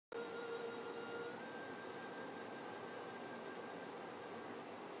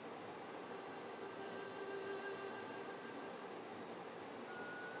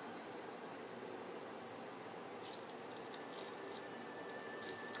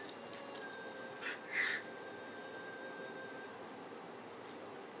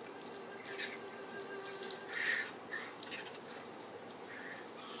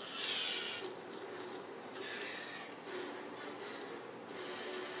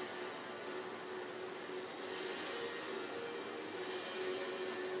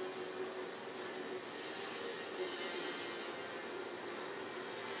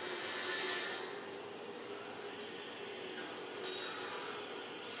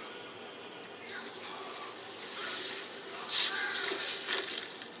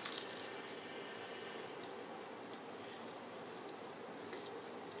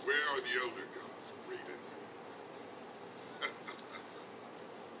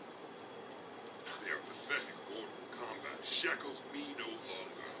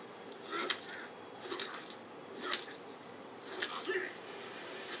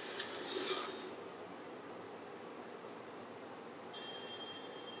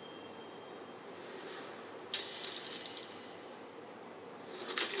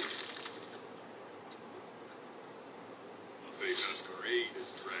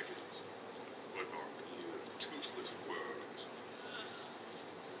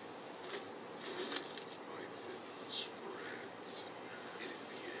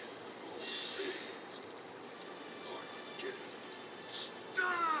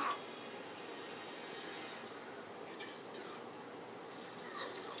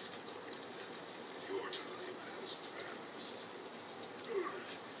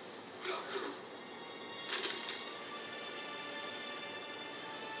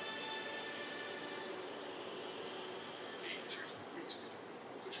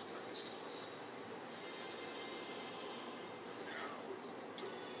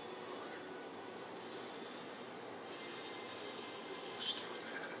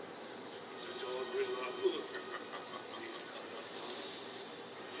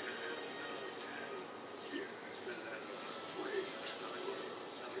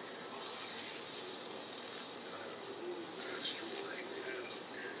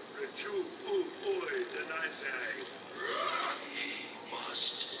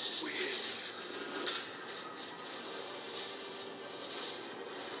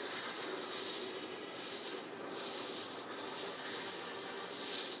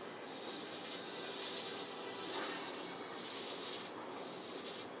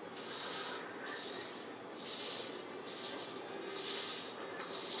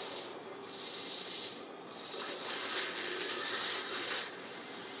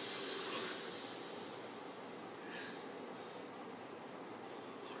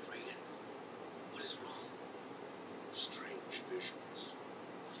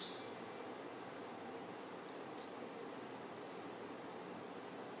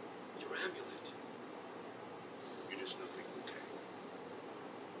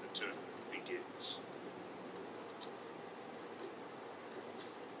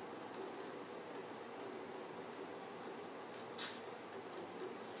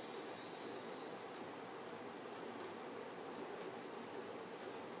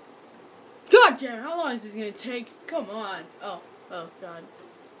God damn it, how long is this gonna take? Come on. Oh god.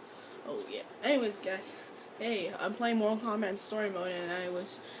 Oh yeah. Anyways, guys. Hey, I'm playing Mortal Kombat Story Mode, and I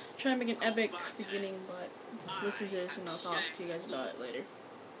was trying to make an epic beginning, but listen to this and I'll talk to you guys about it later. In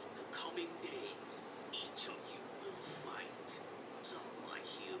the coming days, each of you will fight. Some might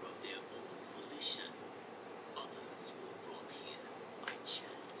hear of their own volition. Others were brought here by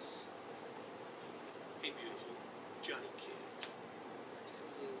chance. Hey, beautiful. Johnny Cage.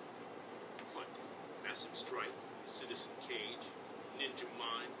 What? Massive Strike? Citizen Cage? Ninja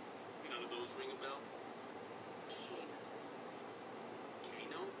Mime? None of those ring a bell?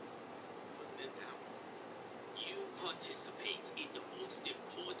 Kano? Wasn't it now? You participate in the most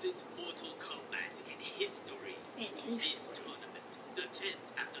important Mortal Kombat in history. This tournament, the 10th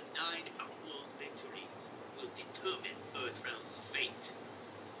after 9 outworld victories, will determine Earthrealm's fate.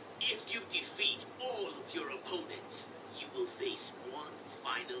 If you defeat all of your opponents, you will face one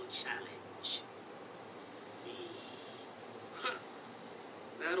final challenge. Me. Huh.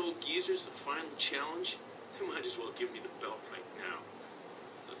 That old geezer's the final challenge? They might as well give me the belt right now.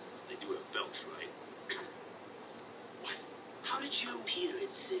 They do have belts, right? What? How did you...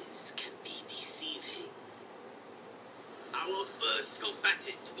 Appearances can be deceiving. Our first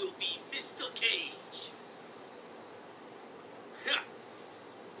combatant will be Mr. Cage. Yeah.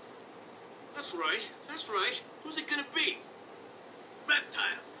 That's right. That's right. Who's it gonna be?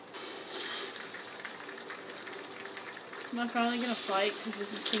 Reptile. Am I finally gonna fight? Because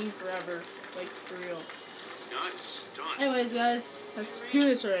this is taking forever. Like, for real. Nice stunt. Anyways, guys, let's do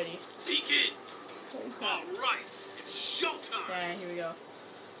this already. Begin. Holy crap. Alright, it's showtime. Yeah, here we go.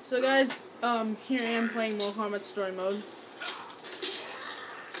 So, guys, here I am playing Mortal Kombat Story Mode.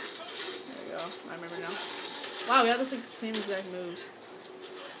 There we go. I remember now. Wow, we have this like the same exact moves.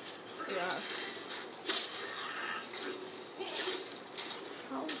 Yeah.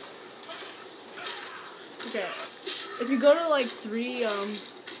 How? Okay. If you go to like there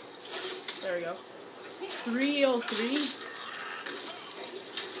we go. 303,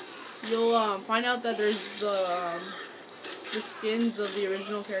 you'll find out that there's the skins of the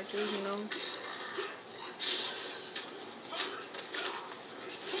original characters, you know.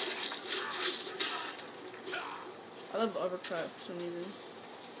 I love uppercut for some reason.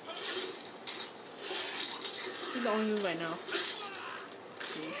 It's like the only move I know.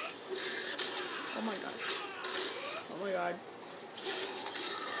 Sheesh. Oh my gosh. Oh my god.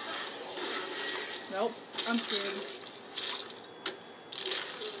 Nope, I'm scared.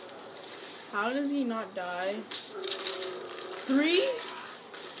 How does he not die? 3?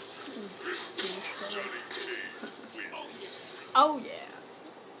 Oh yeah.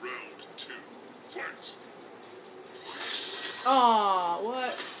 Round 2, fight. Aw,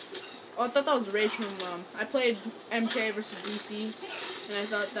 what? Oh, I thought that was Rage from, I played MK versus DC, and I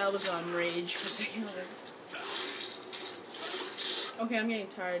thought that was on Rage for a second. Okay, I'm getting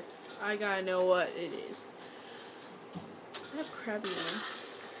tired. I gotta know what it is. I have crappy one.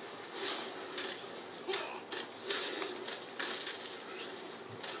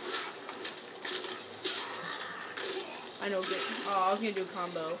 I know, oh, I was gonna do a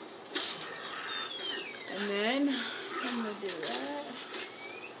combo. And then, I'm gonna do that.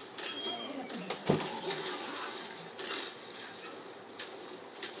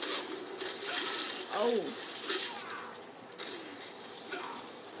 Oh.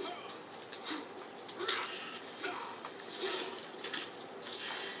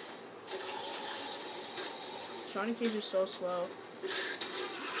 Johnny Cage is so slow.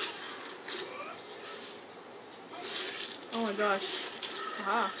 Oh my gosh.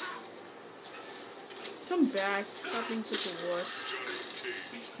 Aha. Come back. Stop being such a wuss.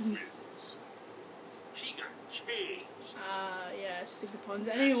 He got caged. Yeah, stupid puns.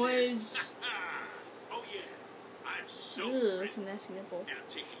 Anyways. Oh yeah. I'm so Ew, that's a nasty nipple. And I'm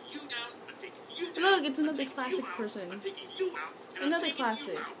taking you down. I'm taking you down. Look, it's another classic person. I'm taking you out. And Another I'm taking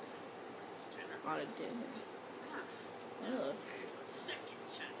classic. you out. Oh, it did. Ugh. Second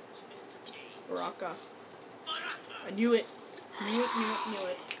challenge, Mr. Cage. Baraka. Baraka. I knew it. Knew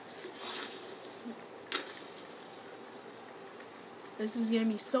it. This is gonna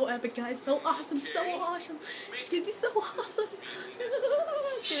be so epic, guys. So awesome. It's gonna be so awesome. It's gonna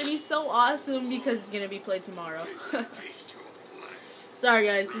be so awesome because it's gonna be played tomorrow. Sorry,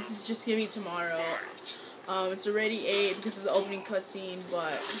 guys. This is just gonna be tomorrow. It's already 8 because of the opening cutscene,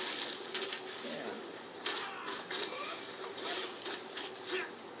 but yeah.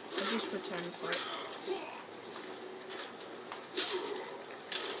 I'll just pretend for it.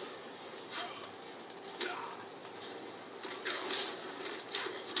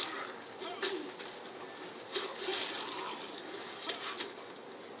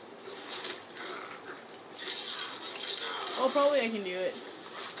 Well, probably I can do it.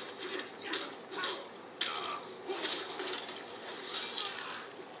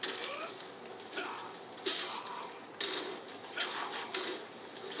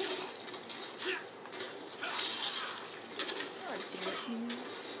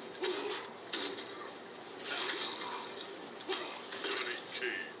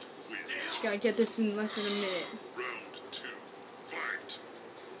 Just gotta get this in less than a minute. Round 2, fight.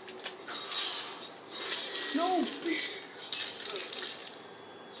 No!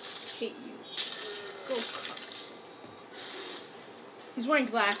 Hate you. Go cut yourself. He's wearing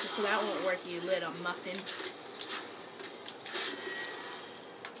glasses, so that won't work, you little muffin.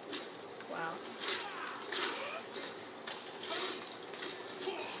 Wow.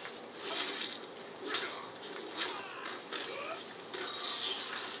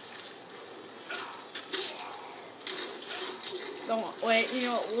 Don't wait, you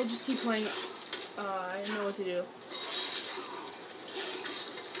know what, we'll just keep playing. I know what to do.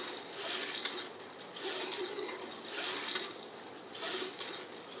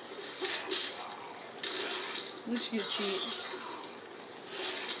 I'm just gonna cheat.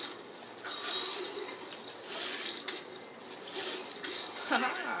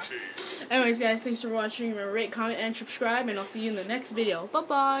 Anyways, guys, thanks for watching. Remember, rate, comment, and subscribe, and I'll see you in the next video.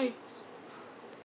 Bye-bye!